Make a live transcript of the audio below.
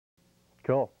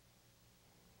Cool.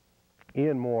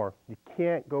 Ian Moore. You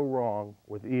can't go wrong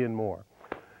with Ian Moore.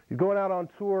 He's going out on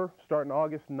tour starting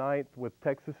August 9th with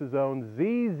Texas's own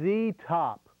ZZ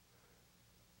Top.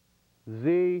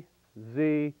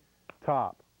 ZZ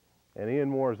Top. And Ian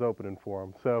Moore is opening for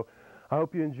him. So I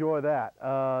hope you enjoy that.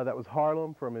 That was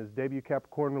Harlem from his debut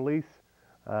Capricorn release.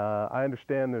 I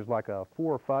understand there's like a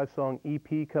 4 or 5 song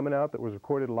EP coming out that was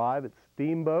recorded live at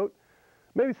Steamboat.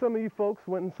 Maybe some of you folks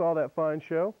went and saw that fine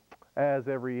show, as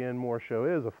every Ian Moore show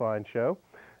is a fine show.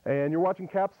 And you're watching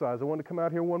CapZeyeZ. I wanted to come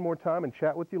out here one more time and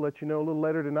chat with you, let you know a little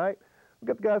later tonight. We've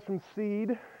got the guys from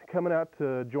Seed coming out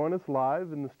to join us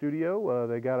live in the studio.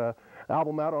 They got an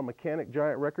album out on Mechanic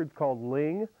Giant Records called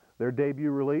Ling, their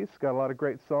debut release. Got a lot of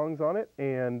great songs on it,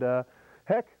 and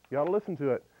heck, you ought to listen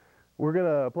to it. We're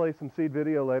going to play some Seed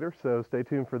video later, so stay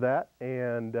tuned for that.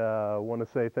 And I want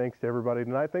to say thanks to everybody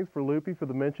tonight. Thanks for Loopy for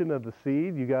the mention of the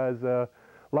Seed. You guys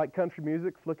like country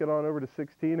music, flick it on over to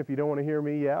 16 if you don't want to hear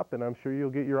me yap, and I'm sure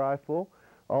you'll get your eye full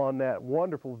on that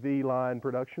wonderful V-Line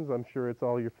Productions. I'm sure it's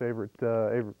all your favorite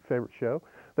show.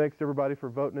 Thanks to everybody for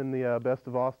voting in the Best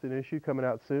of Austin issue coming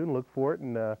out soon. Look for it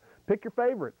and pick your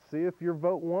favorites. See if your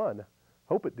vote won.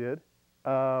 Hope it did.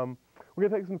 We're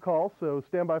going to take some calls, so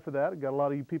stand by for that. I've got a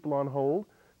lot of you people on hold.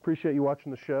 Appreciate you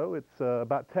watching the show. It's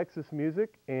about Texas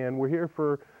music, and we're here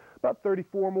for about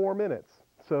 34 more minutes.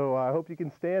 So I hope you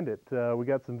can stand it. We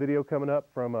got some video coming up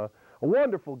from a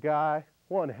wonderful guy,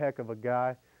 one heck of a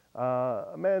guy,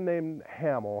 a man named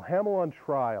HAMELL on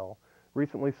Trial.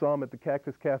 Recently saw him at the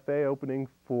Cactus Cafe opening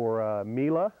for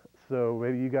Mila, so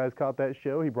maybe you guys caught that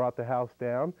show. He brought the house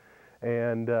down,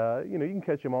 and you know, you can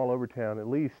catch him all over town at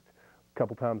least a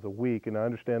couple times a week. And I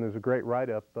understand there's a great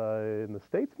write-up in the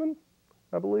Statesman,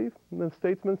 I believe, in the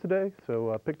Statesman today,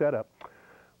 so pick that up.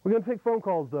 We're going to take phone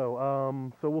calls,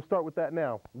 though, so we'll start with that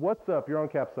now. What's up? You're on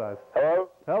CapZeyeZ. Hello?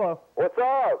 Hello. What's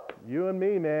up? You and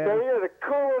me, man. So you're the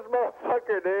coolest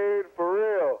motherfucker, dude, for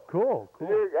real. Cool, cool.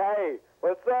 Dude, hey,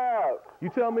 what's up?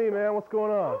 You tell me, man, what's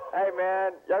going on? Hey,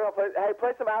 man, y'all gonna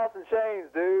play some Alice in Chains,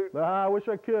 dude. I wish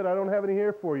I could. I don't have any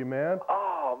here for you, man.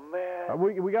 Oh,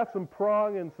 man. We got some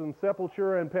Prong and some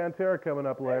Sepultura and Pantera coming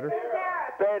up later.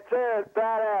 Pantera's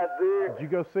badass, dude. Did you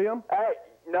go see them? Hey,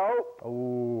 no.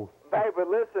 Oh. Hey, but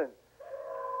listen.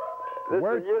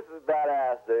 Listen, this is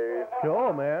badass, dude.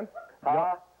 Cool, man.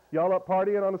 Huh? Y'all up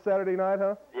partying on a Saturday night,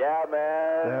 huh? Yeah,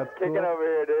 man. That's kicking cool. over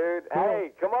here, dude. Cool.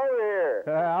 Hey, come over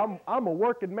here. I'm a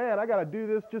working man. I got to do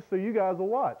this just so you guys will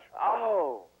watch.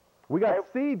 Oh. We got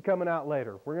Seed coming out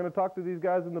later. We're going to talk to these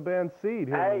guys in the band Seed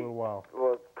here in a little while.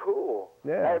 Well, cool.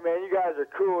 Yeah. Hey, man, you guys are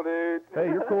cool, dude. Hey,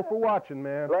 you're cool for watching,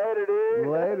 man. Later, dude.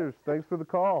 Later. Thanks for the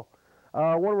call.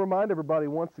 I want to remind everybody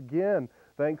once again,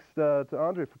 thanks to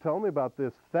Andre for telling me about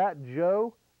this. Fat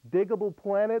Joe, Diggable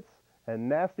Planets, and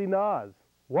Nasty Nas.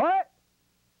 What?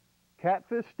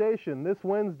 Catfish Station this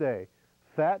Wednesday.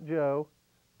 Fat Joe,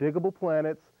 Diggable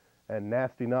Planets, and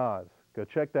Nasty Nas. Go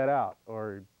check that out,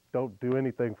 or don't do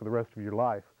anything for the rest of your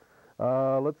life.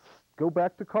 Let's go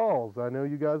back to calls. I know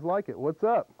you guys like it. What's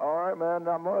up? All right, man.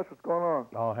 Not much. What's going on?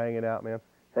 Oh, hanging out, man.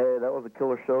 Hey, that was a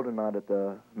killer show tonight at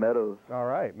the Meadows. All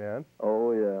right, man.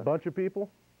 Oh, yeah. Bunch of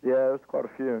people? Yeah, there's quite a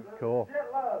few. Cool.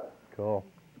 Cool.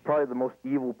 Probably the most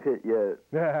evil pit yet.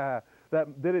 Yeah.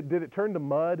 Did it turn to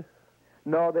mud?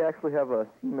 No, they actually have a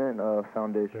cement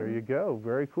foundation. There you go.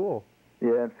 Very cool.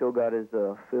 Yeah, and Phil got his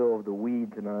fill of the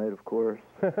weed tonight, of course.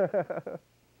 But,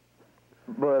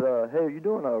 hey, are you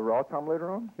doing a rAwTiMe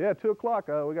later on? Yeah, 2 o'clock.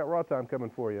 We got rAwTiMe coming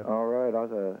for you. All right. I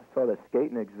saw that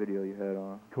Skate Nicks video you had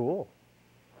on. Cool.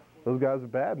 Those guys are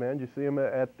bad, man. Did you see them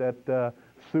at that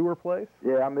sewer place?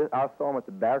 Yeah, I saw them at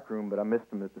the back room, but I missed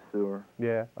them at the sewer.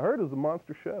 Yeah. I heard it was a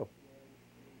monster show.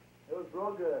 It was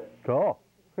real good. Cool.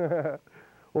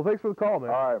 Well, thanks for the call, man.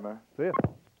 All right, man. See ya.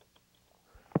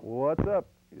 What's up?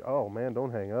 Oh, man,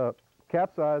 don't hang up.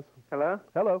 CapZeyeZ. Hello?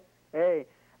 Hello. Hey,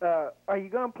 are you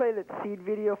going to play that Seed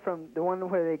video from the one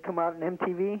where they come out on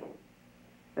MTV?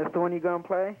 That's the one you're going to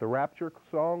play? The Rapture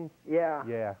song? Yeah.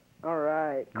 Yeah. All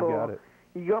right, cool. You got it.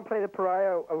 You're going to play the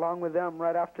Pariah along with them,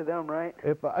 right after them, right?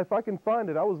 If I can find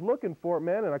it. I was looking for it,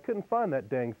 man, and I couldn't find that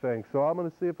dang thing. So I'm going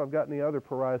to see if I've got any other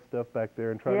Pariah stuff back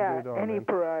there and try to get it on. Yeah, any man.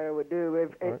 Pariah would do.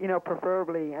 If, right. You know,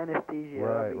 preferably Anesthesia.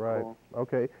 Right, right. Cool.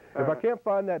 Okay. If I can't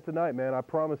find that tonight, man, I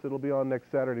promise it'll be on next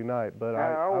Saturday night. But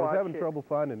I was having trouble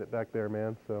finding it back there,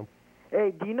 man. So.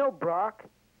 Hey, do you know Brock?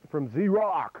 From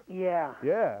Z-Rock. Yeah.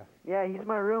 Yeah. Yeah, he's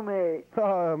my roommate.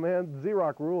 Oh, man,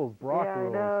 Z-Rock rules. Brock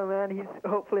rules. Yeah, I know, man.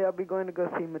 Hopefully I'll be going to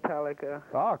go see Metallica.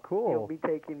 Ah, cool. He'll be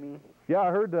taking me. Yeah, I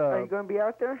heard... Are you going to be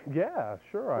out there? Yeah,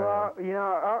 sure I am. Well, you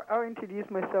know, I'll introduce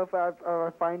myself.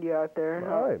 I'll find you out there.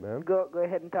 All right, man. Go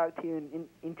ahead and talk to you and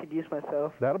introduce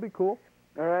myself. That'll be cool.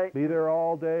 All right. Be there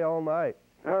all day, all night.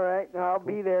 All right. No, I'll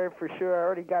be there for sure. I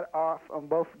already got off on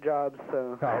both jobs,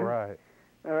 so. All right.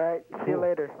 All right. See you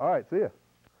later. All right. See ya.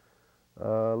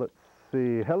 Let's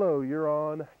see. Hello, you're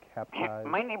on CapZeyeZ.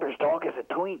 My neighbor's dog has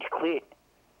a 2-inch clit.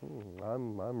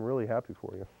 I'm really happy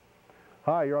for you.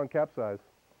 Hi, you're on CapZeyeZ.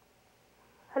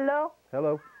 Hello?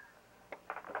 Hello.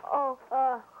 Oh,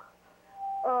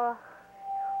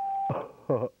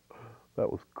 That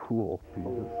was cool,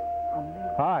 Jesus.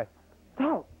 Hi.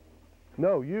 Stop.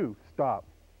 No, you. Stop.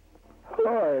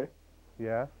 Hi.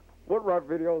 Yeah? What rap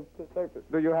videos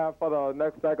do you have for the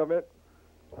next segment?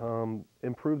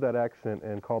 Improve that accent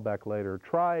and call back later.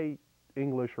 Try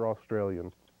English or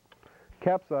Australian.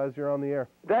 CapZeyeZ, you're on the air.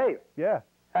 Dave, Yeah.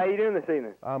 how you doing this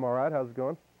evening? I'm all right. How's it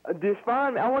going? Just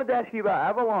fine. I wanted to ask you about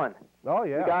Avalon. Oh,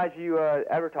 yeah. The guys you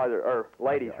advertise, or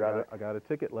ladies, rather. I got a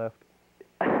ticket left.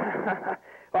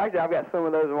 Well, actually, I've got some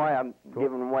of those away. I'm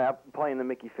giving them away. I'm playing the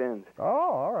Mickey Finns. Oh,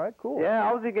 all right. Cool. Yeah,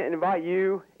 I was going to invite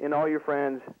you and all your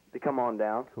friends to come on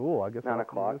down. Cool. I guess 9 I'll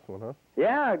o'clock. do this one, huh?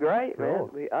 Yeah, great,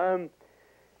 Cool. man.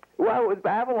 Well, with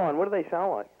Avalon, what do they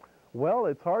sound like? Well,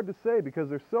 it's hard to say because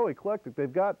they're so eclectic.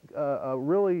 They've got a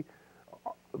really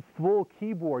full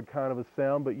keyboard kind of a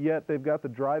sound, but yet they've got the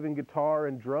driving guitar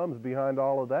and drums behind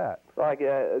all of that. Like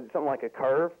something like a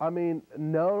Curve? I mean,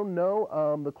 no.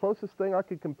 The closest thing I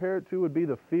could compare it to would be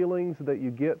the feelings that you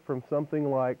get from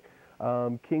something like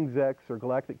King's X or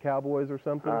Galactic Cowboys or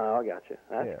something. Oh, I got you.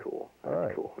 That's Yeah. cool. All That's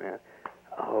right. cool, man.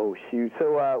 Oh, shoot.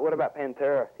 So what about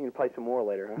Pantera? You can play some more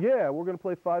later, huh? Yeah, we're going to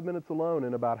play 5 Minutes Alone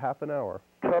in about half an hour.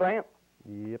 Tramp.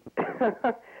 Yep.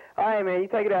 All right, man. You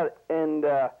take it out, and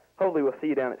hopefully we'll see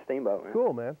you down at Steamboat, man.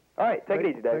 Cool, man. All right. Take it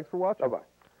easy, Dave. Thanks for watching. Bye-bye.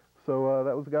 So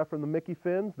that was a guy from the Mickey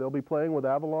Finns. They'll be playing with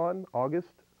Avalon August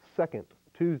 2nd,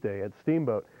 Tuesday at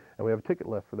Steamboat. And we have a ticket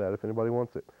left for that if anybody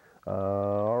wants it.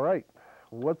 All right.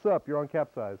 What's up? You're on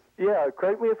CapZeyeZ. Yeah,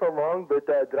 correct me if I'm wrong, but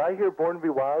did I hear Born to be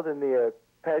Wild in the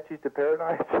Apaches to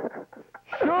Paradise?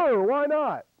 Sure, why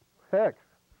not? Heck,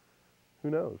 who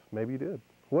knows? Maybe you did.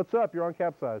 What's up? You're on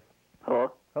CapZeyeZ.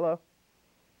 Hello? Hello.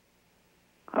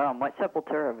 What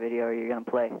Sepultura video are you going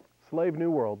to play? Slave New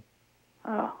World.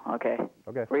 Oh, okay.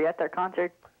 Okay. Were you at their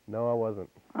concert? No, I wasn't.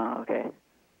 Oh, okay.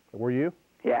 Were you?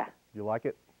 Yeah. You like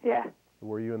it? Yeah.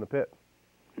 Were you in the pit?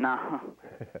 No.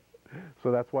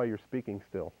 So that's why you're speaking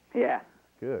still. Yeah.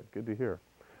 Good. Good to hear.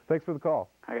 Thanks for the call.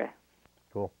 Okay.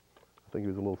 Cool. I think he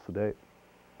was a little sedate.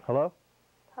 Hello?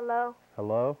 hello?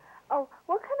 Hello? Oh,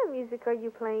 what kind of music are you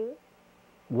playing?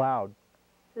 Loud.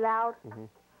 Loud? Mhm.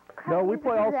 What kind No, of we music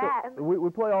play is all that? we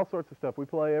play all sorts of stuff. We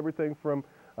play everything from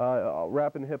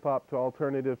rap and hip hop to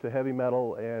alternative to heavy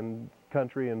metal and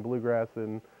country and bluegrass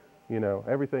and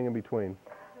everything in between.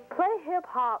 Play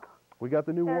hip-hop. We got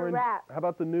the new And Warren. rap. How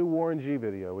about the new Warren G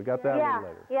video? We got that yeah, one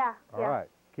later. yeah, All right.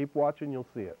 Keep watching. You'll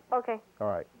see it. Okay, All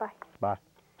right. bye. Bye.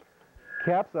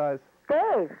 CapZeyeZ.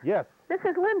 Dave, Yes. this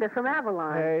is Linda from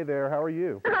Avalon. Hey there. How are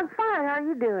you? I'm fine. How are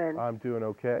you doing? I'm doing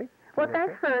okay. Well,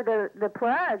 thanks for the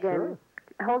plug Sure. and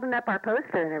holding up our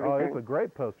poster and Oh, everything. it's a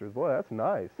great poster. Boy, that's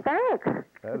nice. Thanks.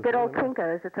 That is Good old really nice.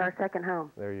 Kinko's. It's our second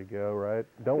home. There you go. Right?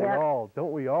 Don't Yep.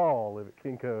 we all live at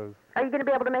Kinko's? Are you going to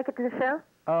be able to make it to the show?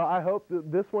 I hope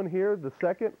that this one here, the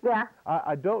second. Yeah.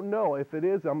 I don't know if it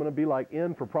is. I'm going to be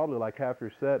in for probably half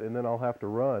your set, and then I'll have to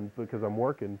run because I'm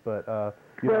working. But Well,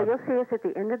 you'll see us at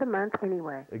the end of the month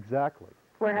anyway. exactly.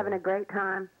 We're having a great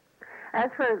time. As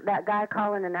for that guy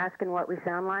calling and asking what we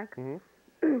sound like,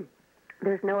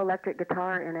 there's no electric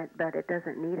guitar in it, but it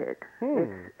doesn't need it.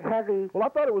 It's heavy. Well, I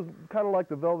thought it was kind of like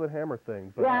the Velvet Hammer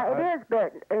thing. But Yeah, it is,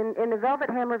 but in the Velvet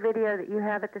Hammer video that you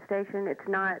have at the station, it's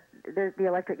not, the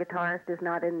electric guitarist is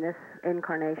not in this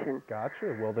incarnation.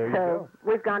 Gotcha. Well, there you So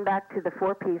we've gone back to the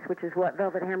four-piece, which is what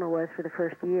Velvet Hammer was for the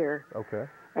first year. go. Okay.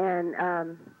 And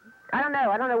I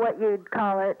don't know what you'd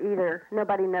call it either.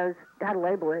 Nobody knows how to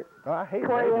label it. I hate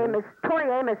Tori labels.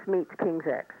 Amos meets King's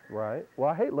X. Right. Well,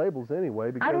 I hate labels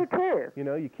anyway because I do too.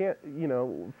 you can't.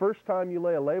 First time you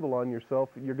lay a label on yourself,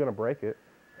 you're going to break it.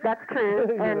 That's true.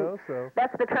 And So.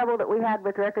 that's the trouble that we had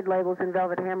with record labels in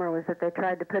Velvet Hammer was that they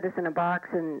tried to put us in a box,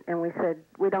 and we said,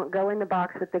 we don't go in the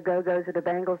box with the Go-Go's or the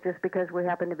Bangles just because we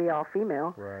happen to be all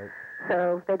female. Right.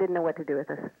 So they didn't know what to do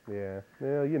with us. Yeah.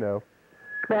 Well,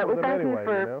 But we But thank anyway, you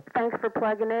for thanks for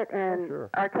plugging it, and sure.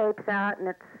 our tape's out, and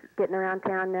it's getting around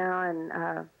town now,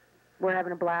 and we're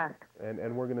having a blast.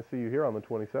 And we're going to see you here on the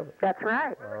 27th. That's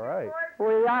right. All right.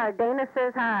 We are. Dana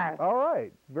says hi. All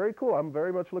right. Very cool. I'm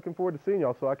very much looking forward to seeing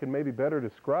y'all so I can maybe better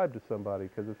describe to somebody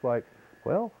because it's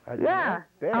Yeah,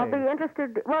 dang. I'll be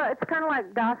interested. Well, it's kind of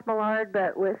like Dos Millard,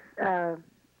 but with,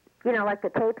 like the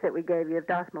tape that we gave you of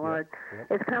Dos Millard. Yep.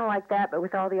 It's kind of like that, but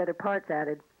with all the other parts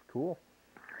added. Cool.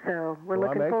 So we're well,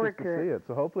 looking I'm forward anxious to to see it. it.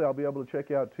 So hopefully I'll be able to check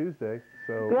you out Tuesday.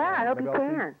 So Yeah, I hope maybe you I'll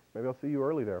can. maybe I'll see you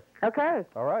early there. Okay.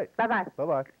 All right. Bye-bye.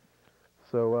 Bye-bye.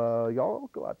 So y'all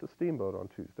go out to Steamboat on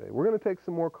Tuesday. We're going to take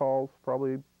some more calls,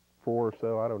 probably 4 or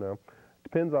so. I don't know.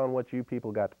 Depends on what you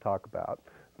people got to talk about.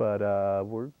 But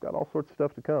we've got all sorts of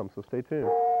stuff to come, so stay tuned.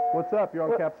 What's up? You're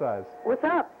on CapZeyeZ. What's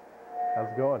up? How's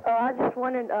it going? I just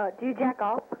wanted, do you jack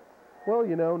off? Well,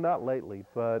 you know, not lately,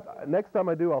 but next time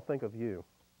I do, I'll think of you.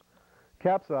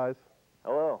 CapZeyeZ.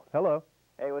 Hello. Hello.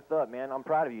 Hey, what's up, man? I'm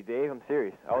proud of you, Dave. I'm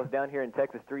serious. I was down here in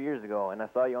Texas 3 years ago, and I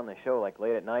saw you on the show, like,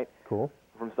 late at night. Cool.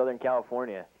 From Southern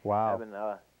California. Wow. I've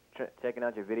been checking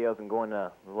out your videos and going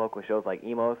to local shows like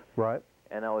Emos. Right.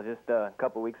 And I was just a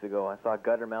couple weeks ago, I saw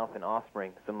Guttermouth and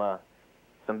Offspring, some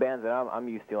bands that I'm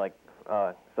used to, like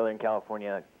Southern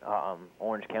California,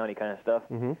 Orange County kind of stuff.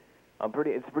 Mm-hmm.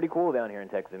 It's pretty cool down here in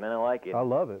Texas, man. I like it. I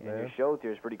love it, and man. your show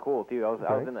here is pretty cool too. I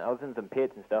was in some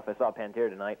pits and stuff. I saw Pantera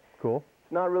tonight. Cool.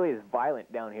 It's not really as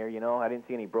violent down here, you know. I didn't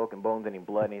see any broken bones, any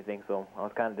blood, anything, so I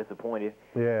was kind of disappointed.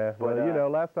 Yeah. But, well, you know,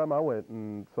 last time I went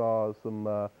and saw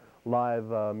some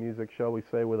live music, shall we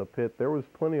say, with a pit, there was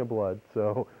plenty of blood.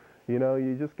 So, you know,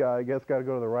 you just got to go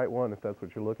to the right one if that's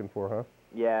what you're looking for, huh?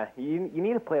 Yeah, you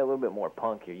need to play a little bit more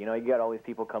punk here. You know, you got all these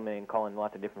people coming in calling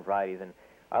lots of different varieties, and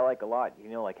I like a lot, you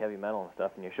know, like heavy metal and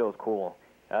stuff, and your show's cool.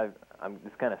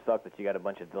 This kind of sucks that you got a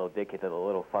bunch of little dickheads that a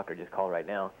little fucker just called right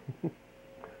now.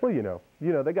 Well, you know,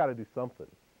 they got to do something.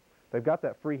 They've got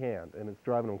that free hand, and it's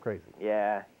driving them crazy.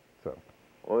 Yeah. So.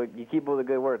 Well, you keep up the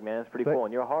good work, man. It's pretty cool,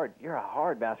 and you're a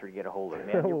hard bastard to get a hold of,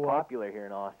 man. You're Well, popular here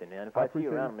in Austin, man. If I see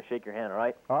you around, I'm gonna shake your hand, all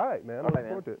right? All right, man. All I right, look man.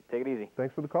 forward to it. Take it easy.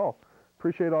 Thanks for the call.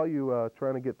 Appreciate all you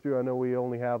trying to get through. I know we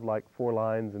only have like 4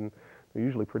 lines, and they're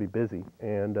usually pretty busy.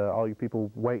 And all you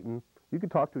people waiting, you can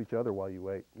talk to each other while you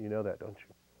wait. You know that, don't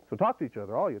you? So talk to each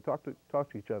other, all you. Talk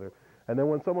to each other. And then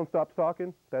when someone stops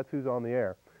talking, that's who's on the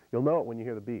air. You'll know it when you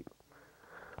hear the beep.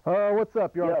 What's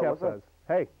up? You're on CapZeyeZ.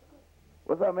 Hey.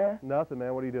 What's up, man? Nothing,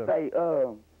 man. What are you doing? Say,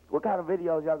 what kind of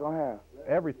videos y'all gonna have?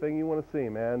 Everything you want to see,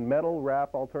 man. Metal,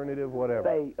 rap, alternative, whatever.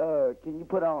 Say, can you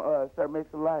put on Sir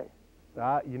Mix-a-Lot?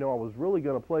 You know, I was really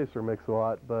going to play Sir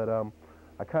Mix-a-Lot, but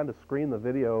I kind of screened the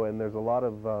video, and there's a lot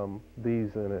of these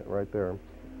in it right there.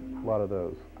 A lot of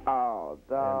those. Oh,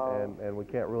 dog. And we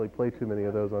can't really play too many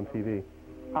of those on TV.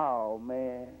 Oh,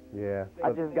 man. Yeah.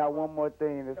 I just got one more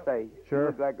thing to say. Sure. You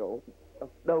look like a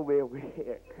snowman with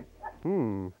hair.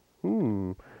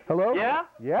 Hello? Yeah?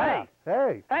 Yeah.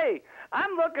 Hey. Hey,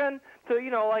 I'm looking to, you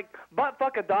know, like, butt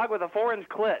fuck a dog with a 4-inch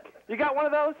clit. You got one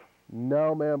of those?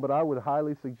 No, man, but I would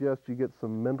highly suggest you get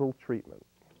some mental treatment.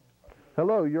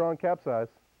 Hello, you're on CapZeyeZ.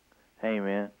 Hey,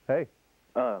 man. Hey.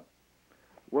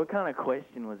 What kind of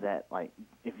question was that, like,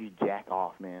 if you jack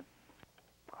off, man?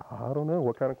 I don't know.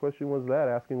 What kind of question was that?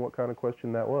 Asking what kind of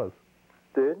question that was.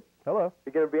 Dude? Hello.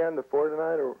 You going to be on the 4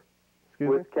 tonight, or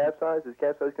with CapZeyeZ? Is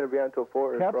CapZeyeZ going to be on until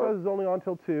 4? CapZeyeZ is only on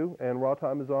till 2, and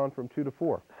rAwTiMe is on from 2 to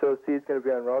 4. So Seed's going to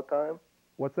be on rAwTiMe?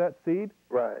 What's that, Seed?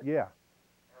 Right. Yeah.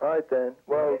 All right, then.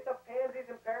 Well, Pansies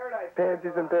in Paradise.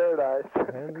 Pansies in Paradise.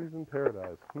 Pansies in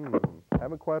Paradise.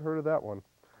 Haven't quite heard of that one.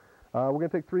 We're going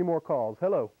to take 3 more calls.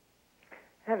 Hello.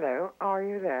 Hello. Are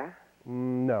you there?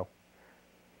 No.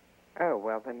 Oh,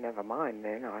 well, then never mind,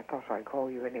 then. I thought I'd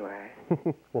call you anyway.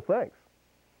 Well, thanks.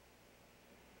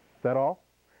 Is that all?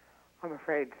 I'm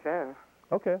afraid so.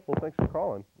 Okay. Well, thanks for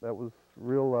calling. That was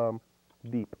real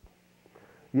deep.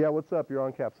 Yeah, what's up? You're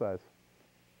on CapZeyeZ.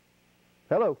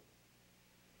 Hello.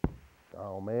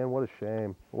 Oh, man, what a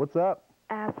shame. What's up?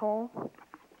 Asshole.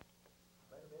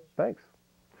 Thanks.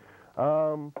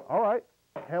 All right.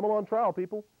 HAMELL on Trial,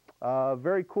 people.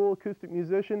 Very cool acoustic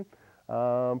musician.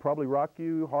 Probably rock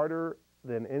you harder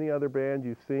than any other band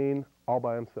you've seen all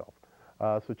by himself.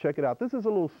 So check it out. This is a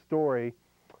little story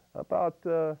about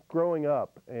growing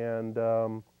up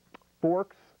and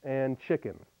forks and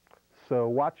chicken. So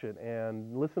watch it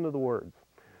and listen to the words.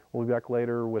 We'll be back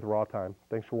later with rAwTiMe.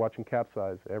 Thanks for watching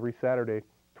CapZeyeZ every Saturday,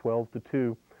 12 to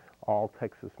 2, all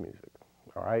Texas music.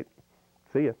 All right?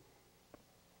 See ya.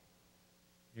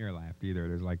 Near laughed either.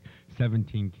 There's like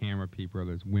 17 camera people.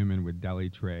 There's women with deli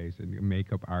trays and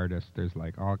makeup artists. There's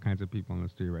like all kinds of people in the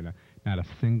studio right now. Not a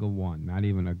single one. Not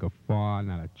even a guffaw.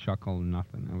 Not a chuckle.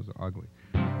 Nothing. It was ugly.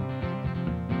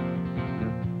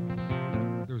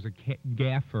 There was a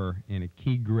gaffer in a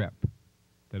key grip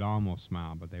that almost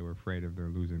smiled, but they were afraid of their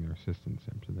losing their assistant,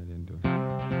 so they didn't do it.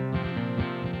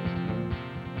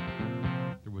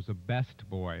 There was a best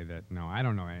boy that, no, I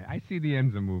don't know. I see the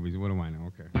ends of movies. What do I know?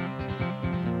 Okay.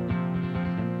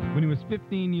 When he was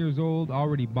 15 years old,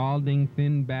 already balding,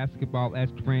 thin,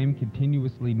 basketball-esque frame,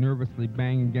 continuously, nervously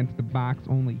banging against the box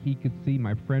only he could see,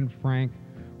 my friend Frank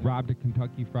robbed a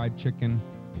Kentucky Fried Chicken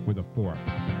with a fork.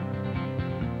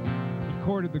 He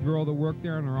courted the girl that worked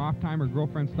there on her off time. Her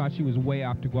girlfriends thought she was way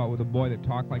off to go out with a boy that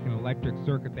talked like an electric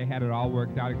circuit. They had it all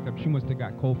worked out, except she must have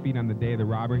got cold feet on the day of the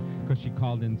robbery because she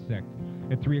called in sick.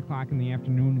 At 3 o'clock in the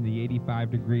afternoon, in the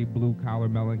 85-degree blue-collar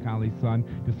melancholy sun,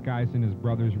 disguised in his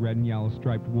brother's red and yellow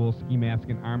striped wool ski mask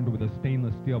and armed with a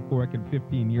stainless steel fork and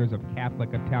 15 years of Catholic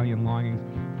Italian longings,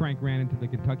 Frank ran into the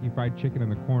Kentucky Fried Chicken in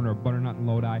the corner of Butternut and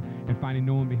Lodi, and finding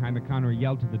no one behind the counter,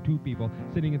 yelled to the two people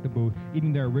sitting at the booth,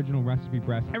 eating their original recipe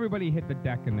breast. Everybody hit the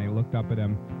deck, and they looked up at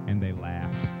him, and they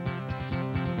laughed.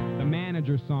 The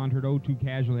manager sauntered too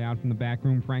casually out from the back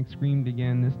room. Frank screamed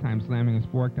again, this time slamming his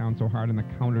fork down so hard on the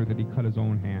counter that he cut his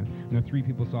own hand. And the three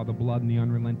people saw the blood and the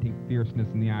unrelenting fierceness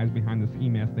in the eyes behind the ski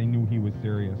mask. They knew he was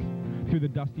serious. Through the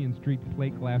dusty and streaked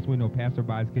plate glass window,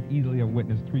 passerbys could easily have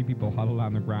witnessed three people huddled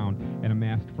on the ground and a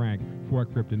masked Frank,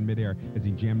 fork gripped in midair as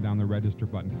he jammed down the register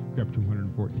button, grabbed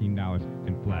 $214,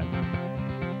 and fled.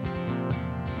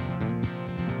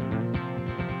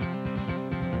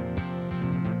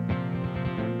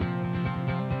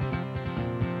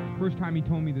 First time he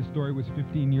told me this story was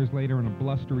 15 years later on a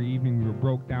blustery evening. We were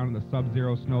broke down in the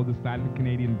sub-zero snow this side of the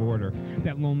Canadian border.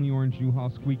 That lonely orange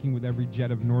U-Haul squeaking with every jet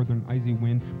of northern icy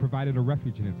wind provided a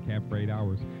refuge in its cab for 8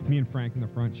 hours. Me and Frank in the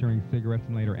front sharing cigarettes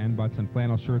and later end-butts and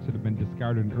flannel shirts that had been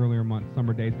discarded in earlier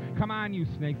summer days. Come on, you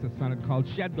snakes, the sun had called.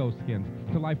 Shed those skins.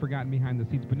 Till I've forgotten behind the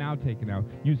seats, but now taken out.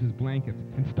 Used as blankets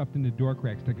and stuffed into door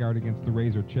cracks to guard against the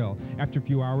razor chill. After a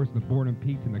few hours, the boredom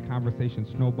peaked and the conversation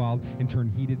snowballed and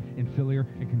turned heated and sillier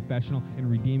and confessional and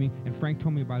redeeming, and Frank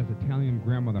told me about his Italian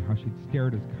grandmother, how she'd stare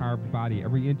at his carved body,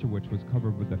 every inch of which was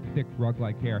covered with a thick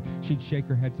rug-like hair. She'd shake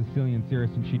her head Sicilian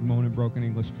serious, and she'd moan in broken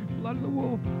English, "Blood of the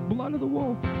wolf! Blood of the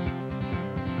wolf!"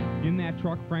 In that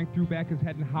truck, Frank threw back his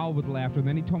head and howled with laughter.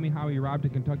 Then he told me how he robbed a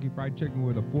Kentucky Fried Chicken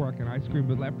with a fork, and I screamed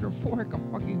with laughter, "A fork, a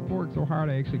fucking fork," so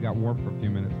hard I actually got warm for a few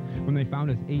minutes. When they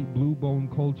found us 8 blue-bone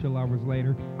cold chill hours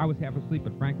later, I was half asleep,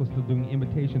 but Frank was still doing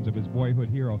imitations of his boyhood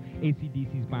hero,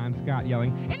 AC/DC's Bon Scott,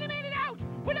 yelling, "And they made it out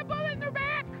with a bullet in their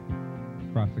back!"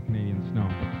 across the Canadian snow.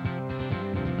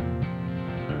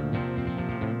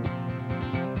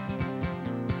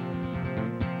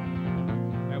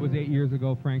 That was 8 years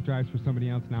ago. Frank drives for somebody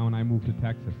else now, and I moved to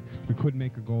Texas. We couldn't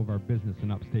make a go of our business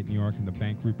in upstate New York, and the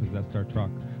bank repossessed our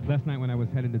truck. Last night when I was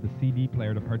headed to the CD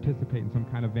player to participate in some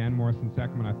kind of Van Morrison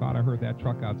sacrament, I thought I heard that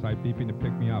truck outside beeping to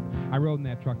pick me up. I rode in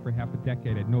that truck for half a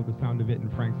decade. I'd know the sound of it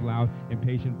and Frank's loud,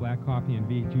 impatient black coffee and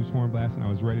V8 juice horn blast, and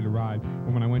I was ready to ride.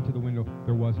 But when I went to the window,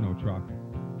 there was no truck.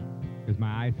 As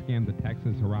my eyes scanned the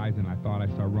Texas horizon, I thought I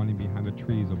saw running behind the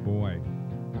trees a boy.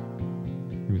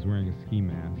 He was wearing a ski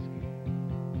mask.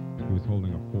 He was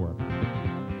holding a fork.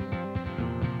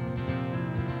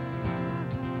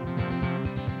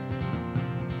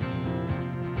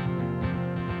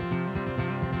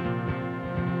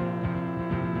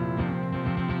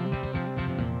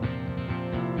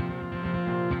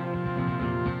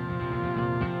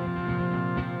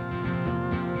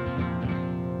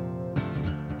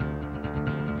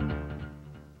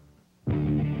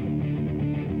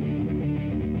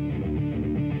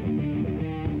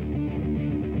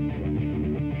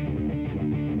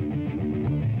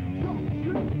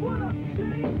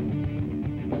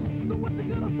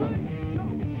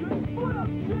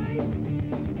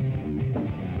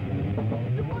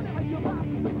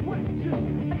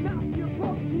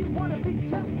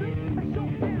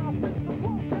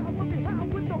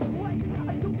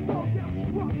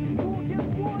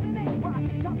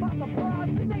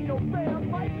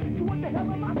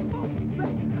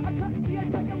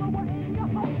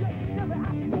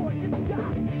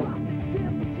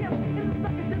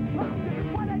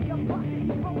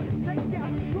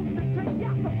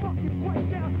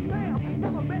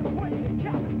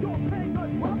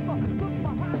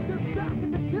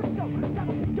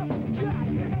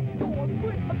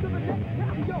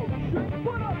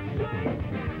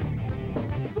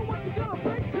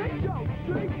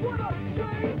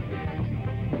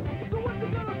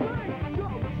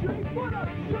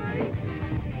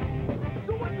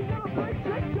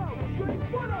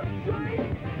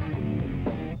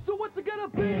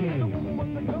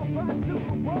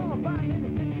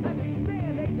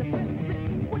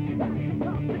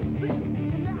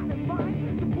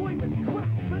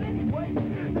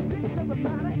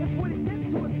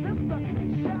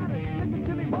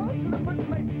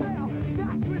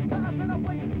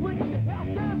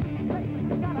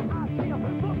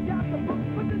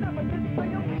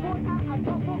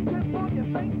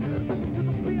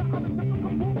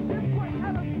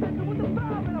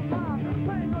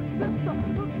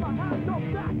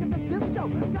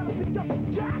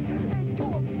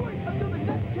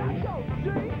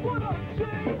 What up,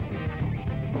 Jay?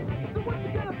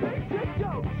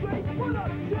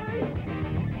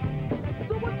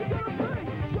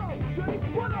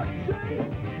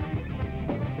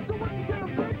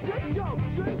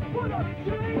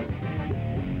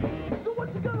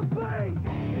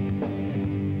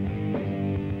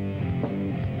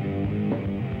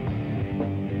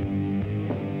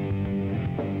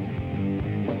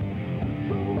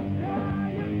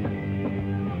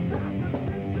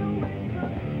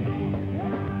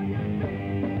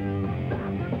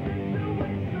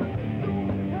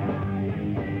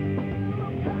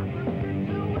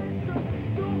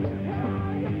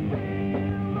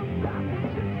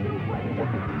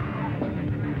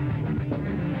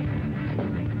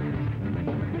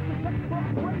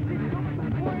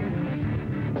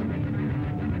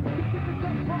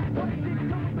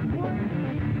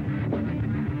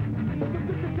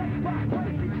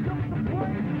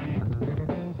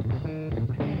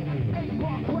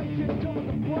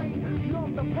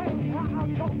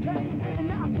 pound cocaine, and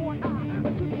now for an eye,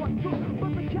 a 212,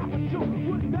 but the capital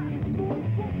would not move.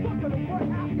 Fuck it, what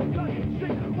happened? Does it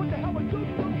shit? What the hell are you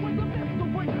doing? What's the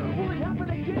mystery? Will it happen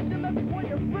again? Then let's play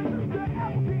a friend. The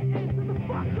ever be into the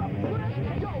fuck up friend.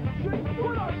 Yo, G,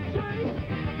 what up, G?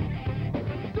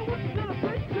 So what's it gonna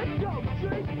be? Yo, G,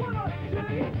 what up, G?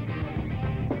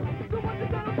 So what's it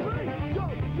gonna be? Yo,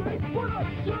 G, what up,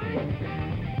 G?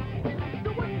 So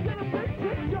what's it gonna be?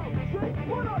 Yo, G,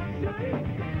 what up, G?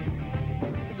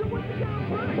 So what's it gonna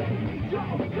be? Yo,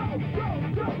 G,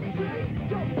 G,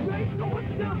 yo, G, so what's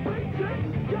it gonna be? G,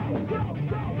 yo,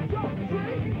 G,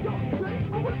 G,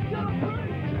 so what's it gonna be?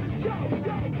 Yo, G,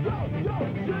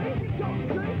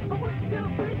 so what's it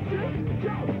gonna be?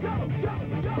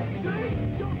 G,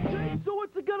 yo, G, so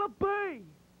what's it gonna be?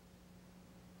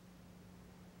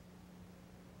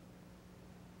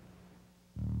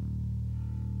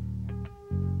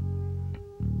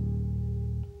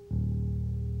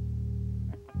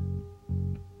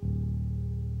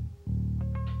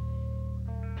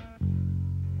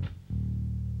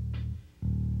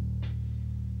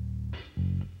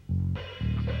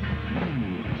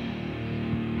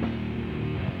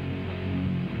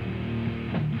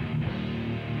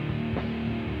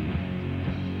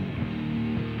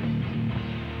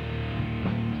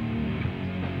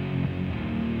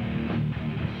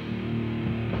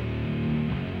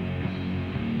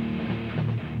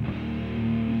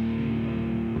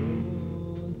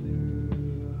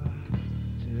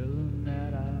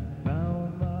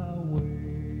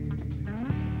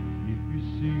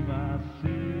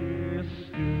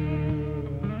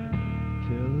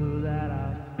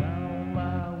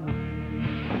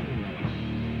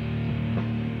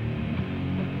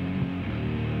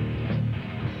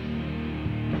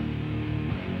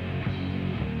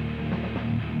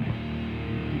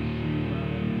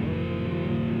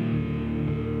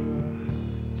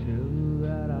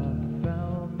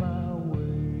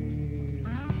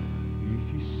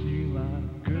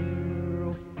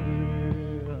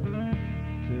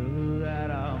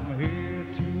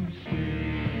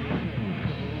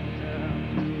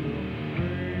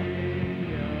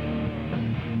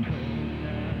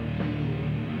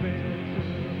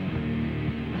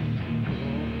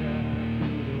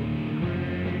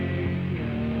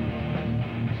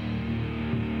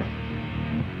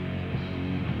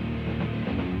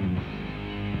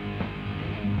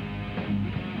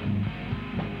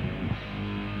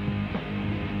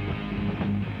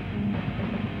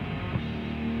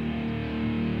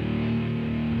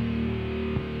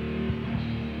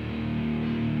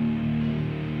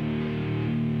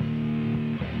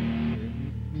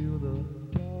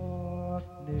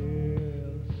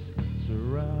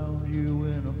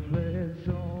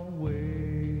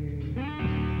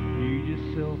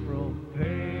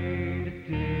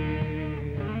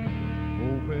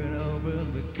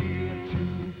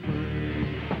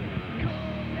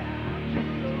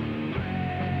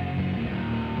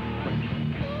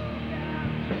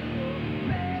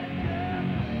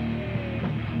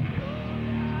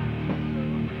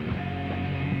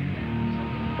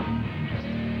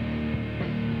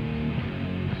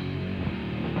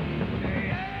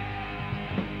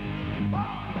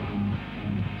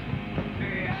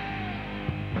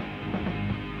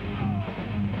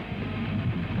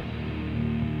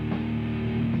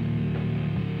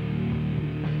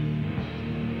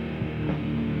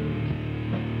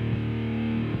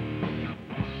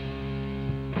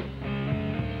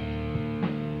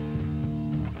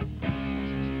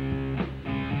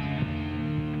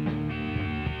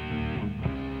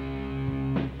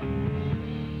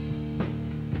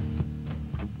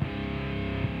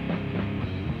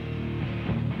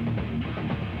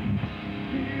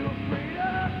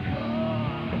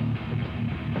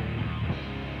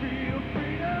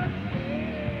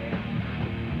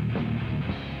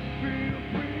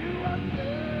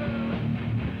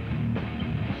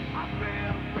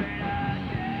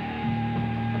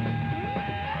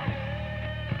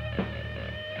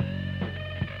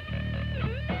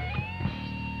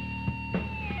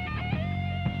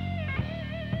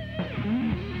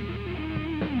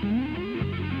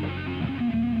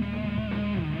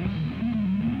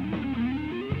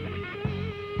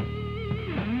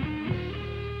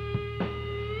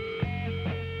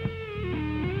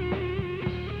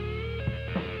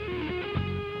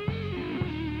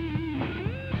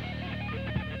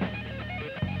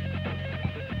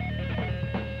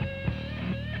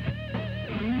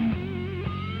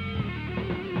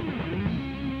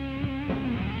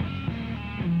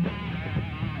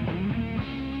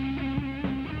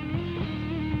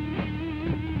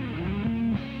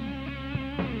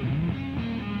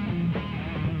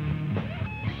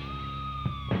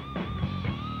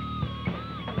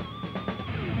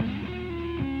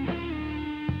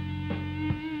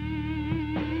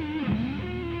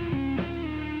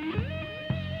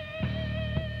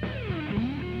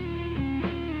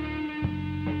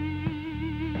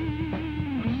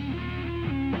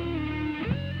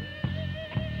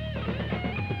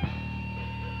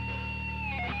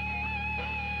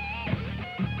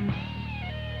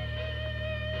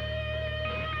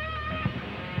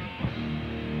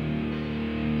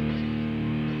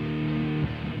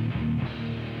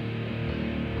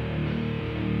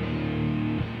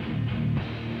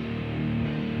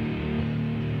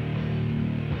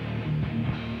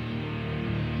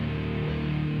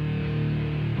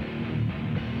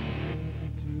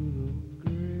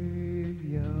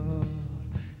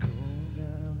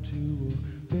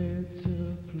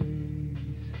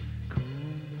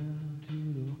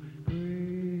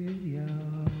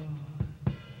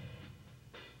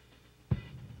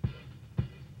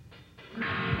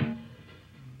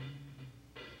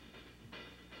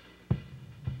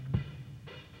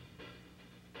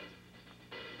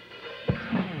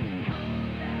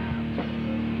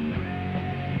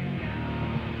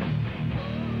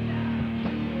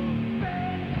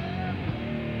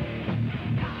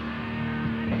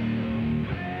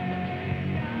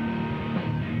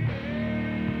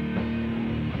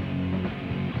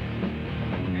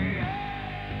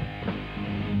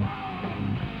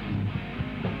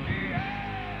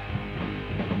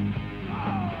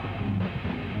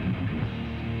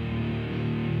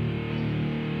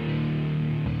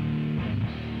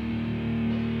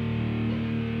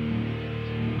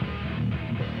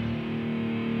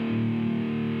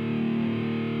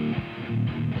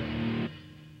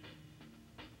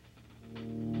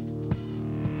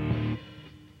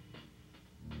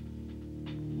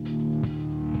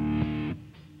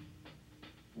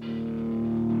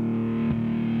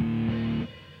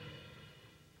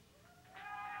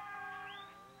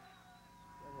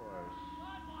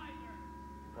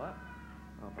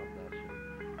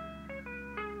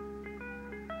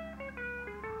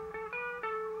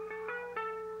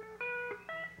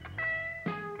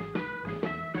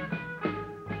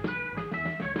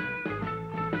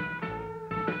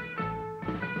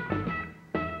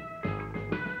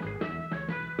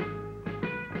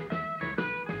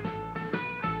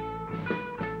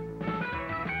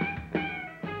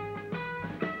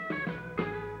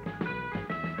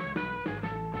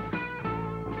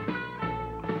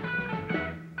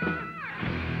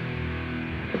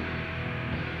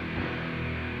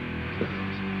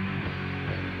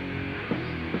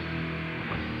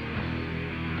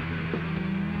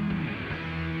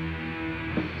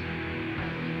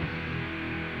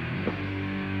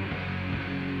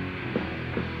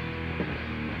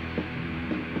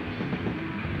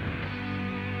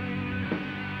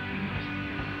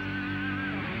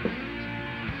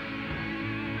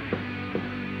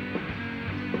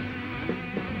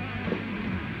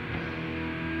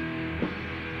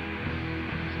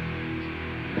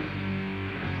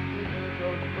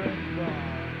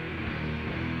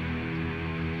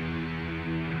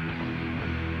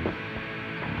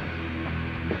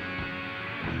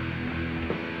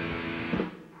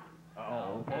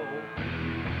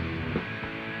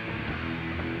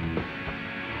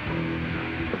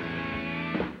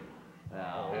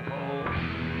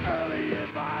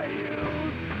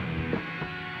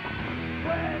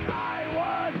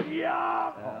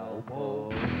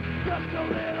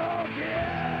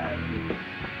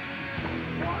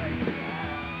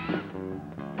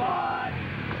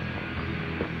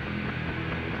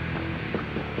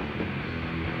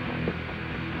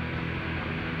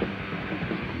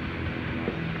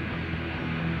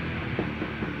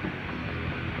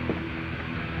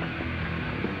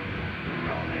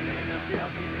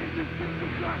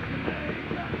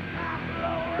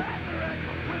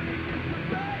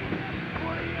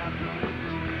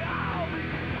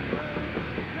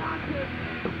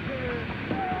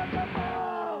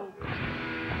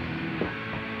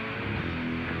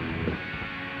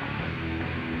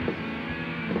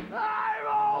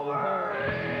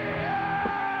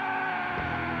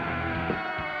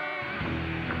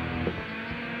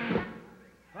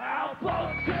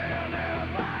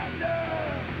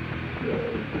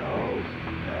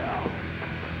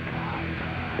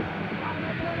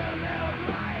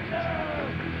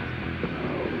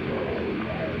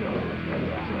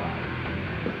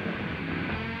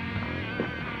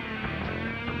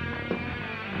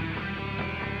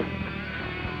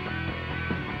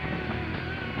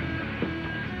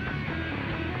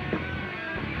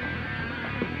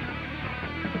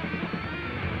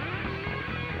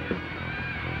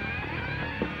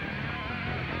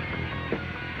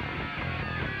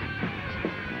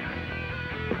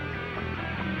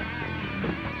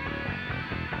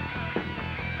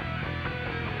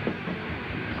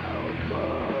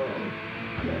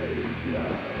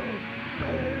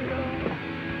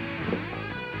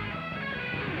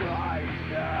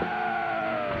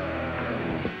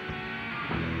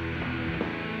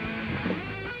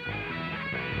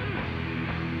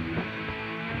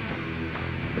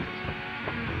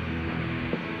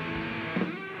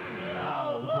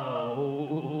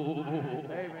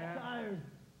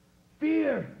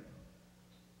 Fear.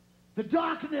 The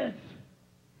darkness.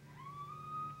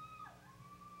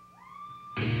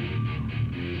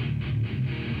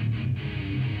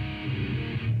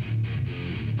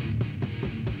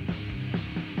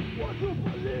 What you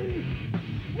believe?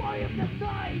 Why in the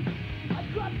night I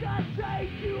got to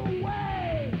take you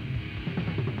away?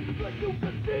 But you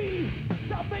can see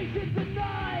salvation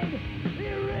denied.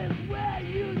 Here is where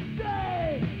you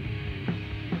stay.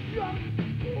 Young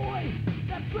boy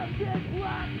that dressed in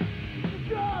black,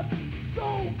 just so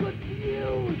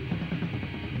confused.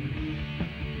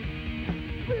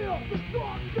 Feel the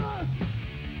darkness,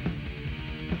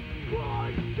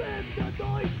 cries in the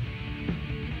night.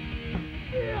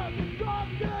 Feel the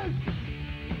darkness,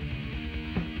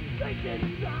 taking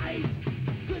sight.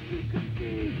 Cause you can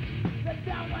see that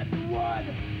now when you run,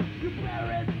 your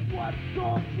parents once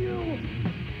told you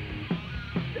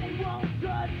they won't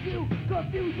touch you,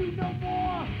 confuse you no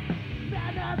more.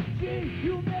 Sanity,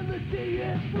 humility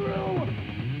is true.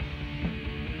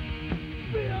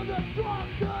 Feel the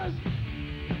darkness,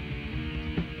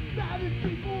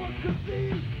 sanity more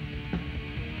conceived.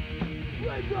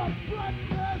 Raise up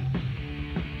brightness,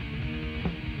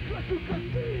 cause you can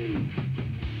see.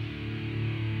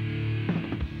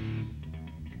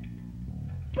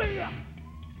 Fear!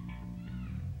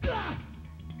 Yeah!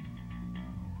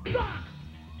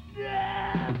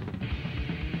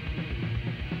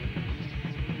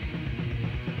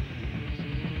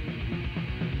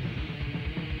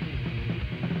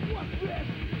 What's this?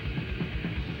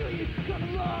 Knew you'd come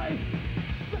alive.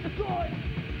 Set aside.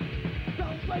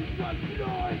 Salvation's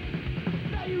noise.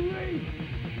 Now you read.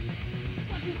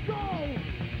 Let your soul.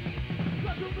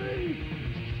 Let your me.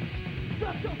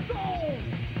 Set your soul.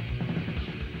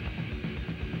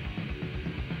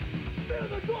 Fear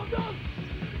the darkness.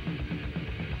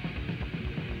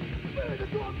 Fear the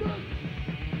darkness.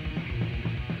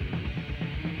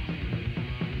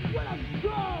 When I'm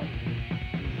strong,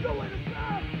 no way to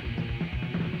stop.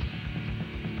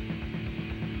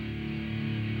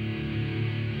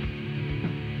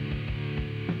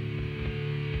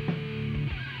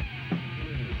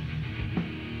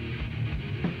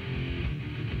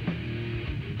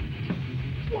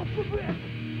 What's the risk?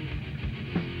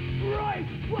 Right,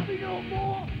 let me know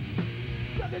more.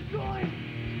 Second time,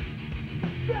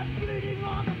 step bleeding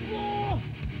on the floor.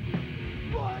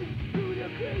 Rise to the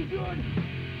occasion.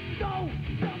 No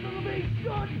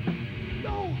salvation.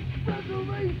 No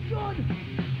resurrection.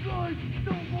 Rise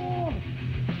no more.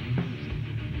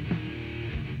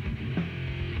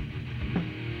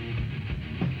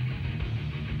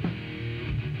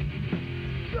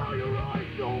 Now your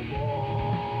eyes no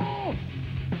more.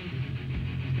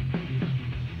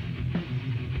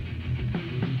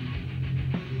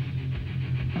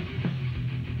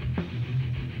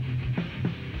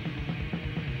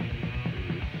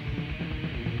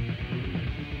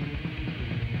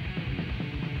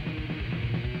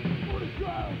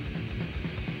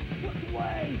 What's the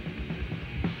way?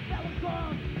 Now it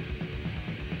comes.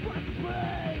 What's the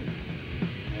way?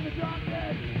 In the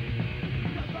darkness,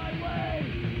 not my way.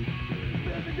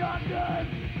 In the darkness,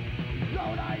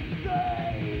 don't I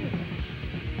say?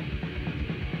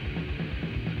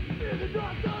 In the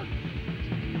darkness,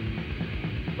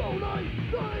 don't I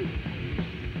say?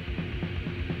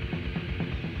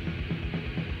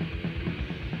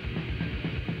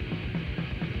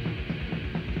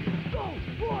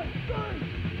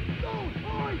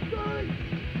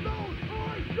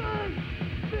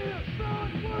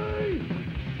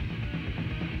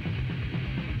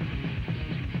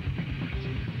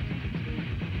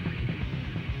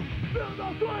 Feel the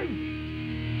thing!